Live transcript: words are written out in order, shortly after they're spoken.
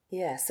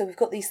Yeah, so we've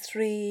got these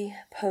 3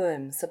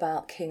 poems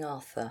about King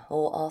Arthur,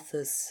 or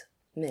Arthur's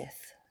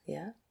myth,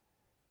 yeah?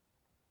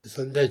 It's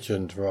a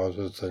legend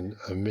rather than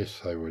a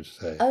myth, I would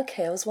say.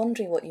 Okay, I was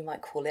wondering what you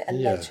might call it. A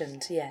Yes.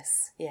 legend,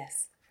 yes,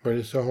 yes. Well,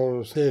 it's a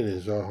whole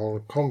series, a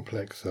whole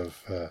complex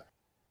of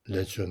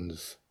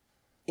legends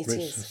It which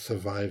is.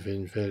 survive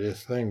in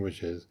various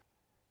languages.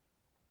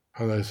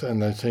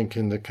 And I think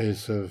in the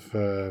case of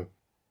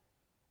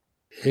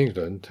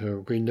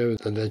England, we know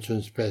the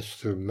legends best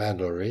through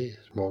Malory,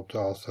 Morte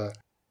Arthur,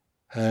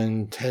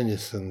 and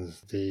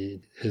Tennyson's The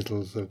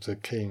Idylls of the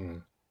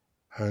King.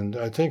 And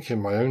I think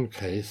in my own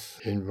case,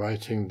 in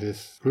writing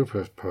this group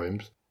of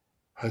poems,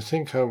 I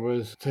think I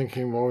was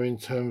thinking more in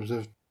terms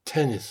of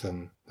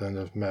Tennyson than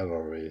of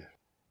Malory.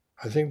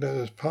 I think that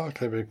was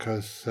partly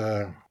because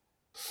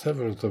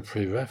several of the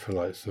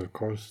Pre-Raphaelites, of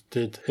course,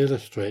 did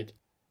illustrate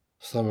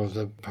some of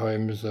the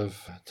poems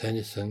of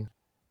Tennyson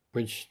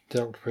which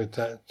dealt with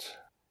that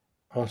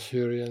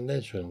Arthurian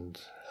legend,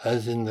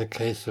 as in the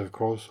case, of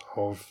course,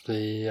 of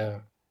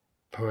the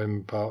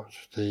poem about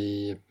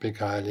the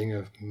beguiling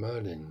of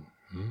Merlin.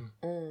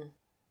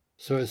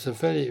 So it's a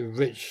very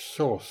rich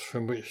source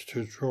from which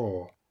to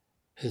draw.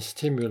 It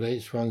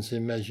stimulates one's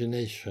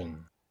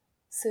imagination.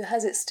 So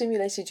has it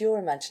stimulated your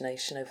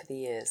imagination over the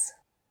years?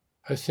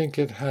 I think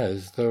it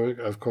has, though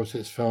of course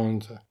it's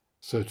found,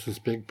 so to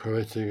speak,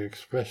 poetic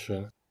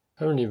expression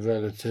only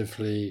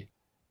relatively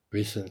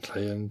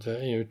recently and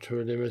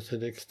to a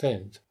limited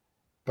extent.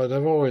 But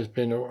I've always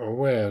been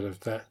aware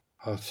of that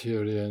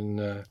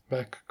Arthurian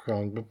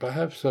background, but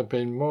perhaps I've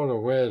been more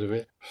aware of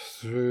it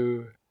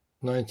through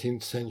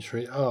 19th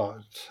century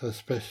art,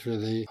 especially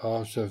the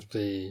art of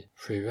the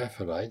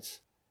Pre-Raphaelites,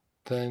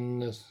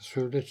 than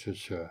through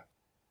literature.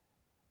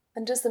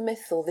 And does the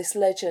myth or this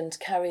legend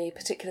carry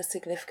particular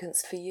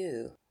significance for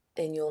you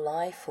in your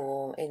life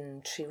or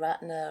in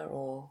Triratna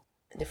or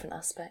different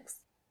aspects?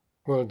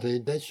 Well,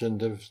 the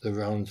legend of the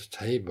Round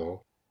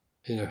Table,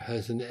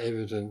 has an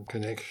evident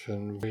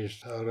connection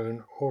with our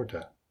own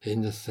order,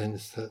 in the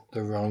sense that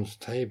the Round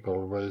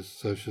Table was,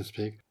 so to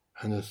speak,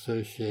 an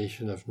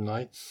association of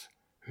knights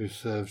who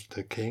served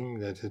the king,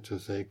 that is to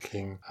say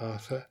King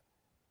Arthur,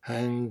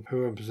 and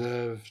who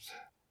observed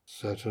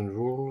certain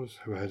rules,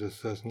 who had a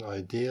certain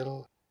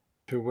ideal,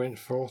 who went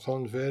forth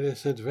on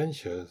various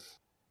adventures.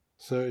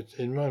 So it's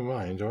in my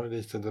mind, or at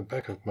least at the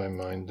back of my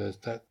mind, there's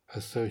that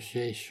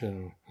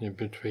association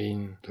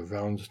between the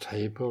Round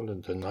Table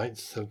and the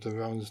Knights of the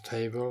Round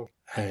Table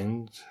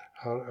and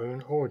our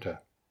own order.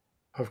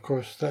 Of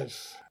course,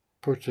 that's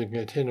putting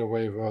it in a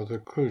way rather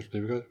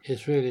crudely, because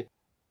it's really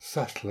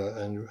subtler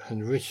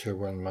and richer,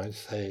 one might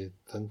say,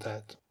 than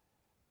that.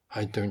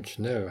 I don't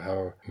know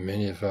how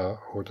many of our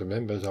order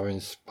members are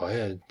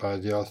inspired by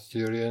the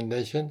Arthurian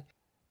legend.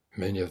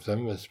 Many of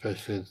them,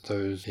 especially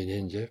those in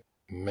India,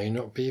 may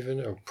not be even,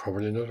 or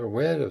probably not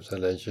aware of the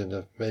legend,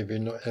 have maybe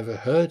not ever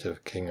heard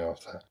of King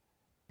Arthur.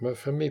 But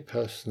for me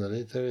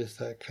personally, there is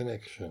that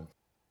connection.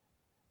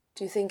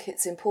 Do you think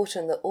it's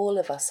important that all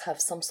of us have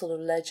some sort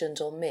of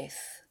legend or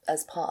myth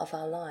as part of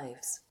our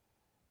lives?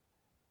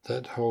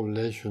 That whole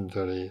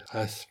legendary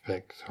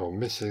aspect, or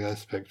mythic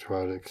aspect to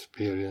our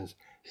experience,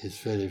 is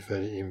very,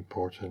 very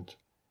important.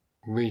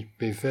 We'd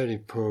be very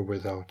poor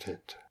without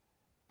it.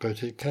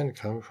 But it can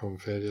come from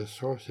various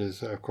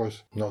sources. Of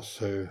course, not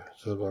so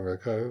long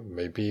ago,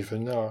 maybe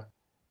even now,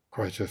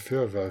 quite a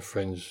few of our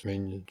friends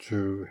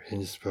drew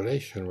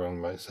inspiration, one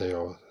might say,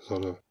 or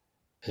sort of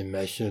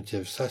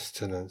imaginative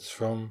sustenance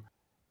from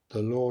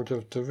the Lord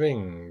of the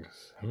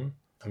Rings,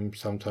 and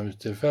sometimes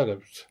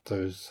developed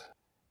those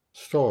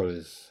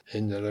stories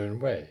in their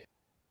own way.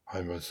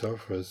 I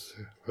myself was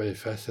very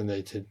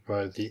fascinated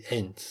by the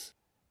Ents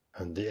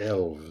and the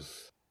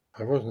Elves.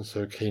 I wasn't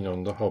so keen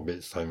on the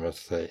hobbits, I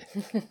must say.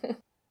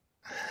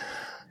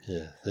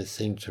 Yeah, they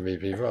seemed to me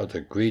to be rather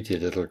greedy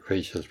little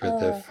creatures with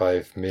their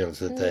 5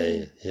 meals a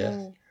day.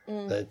 Yes,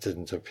 that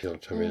didn't appeal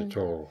to me at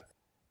all.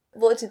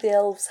 What did the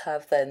elves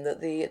have then that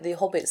the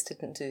hobbits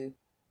didn't do?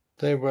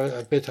 They were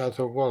a bit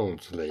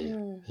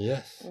otherworldly,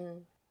 yes.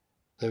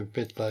 They were a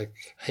bit like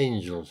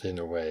angels in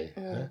a way,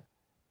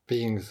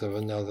 beings of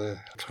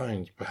another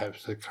kind,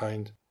 perhaps a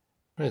kind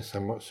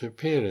somewhat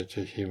superior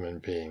to human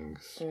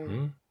beings.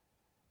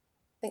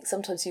 I think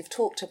sometimes you've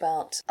talked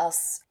about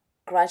us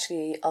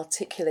gradually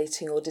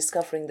articulating or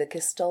discovering the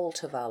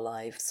gestalt of our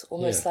lives,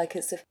 almost like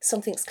as if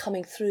something's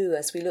coming through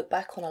as we look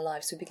back on our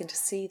lives. We begin to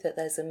see that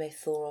there's a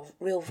myth or of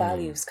real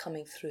values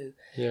coming through.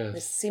 Yes.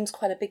 This seems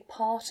quite a big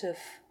part of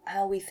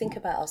how we think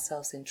about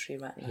ourselves in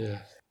Triratna.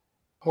 Yes.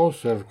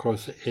 Also, of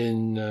course,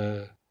 in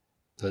the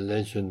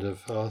legend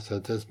of Arthur,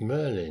 there's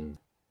Merlin.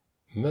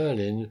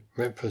 Merlin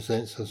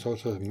represents a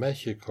sort of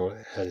magical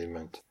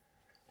element.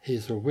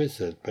 He's a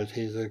wizard, but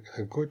he's a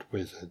good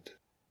wizard.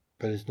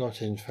 But he's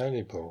not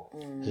infallible.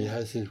 He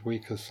has his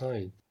weaker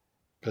side.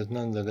 But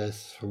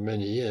nonetheless, for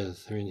many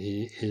years,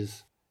 he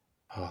is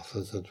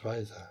Arthur's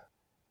advisor.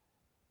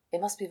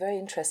 It must be very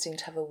interesting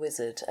to have a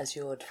wizard as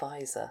your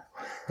advisor.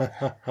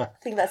 I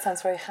think that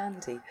sounds very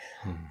handy.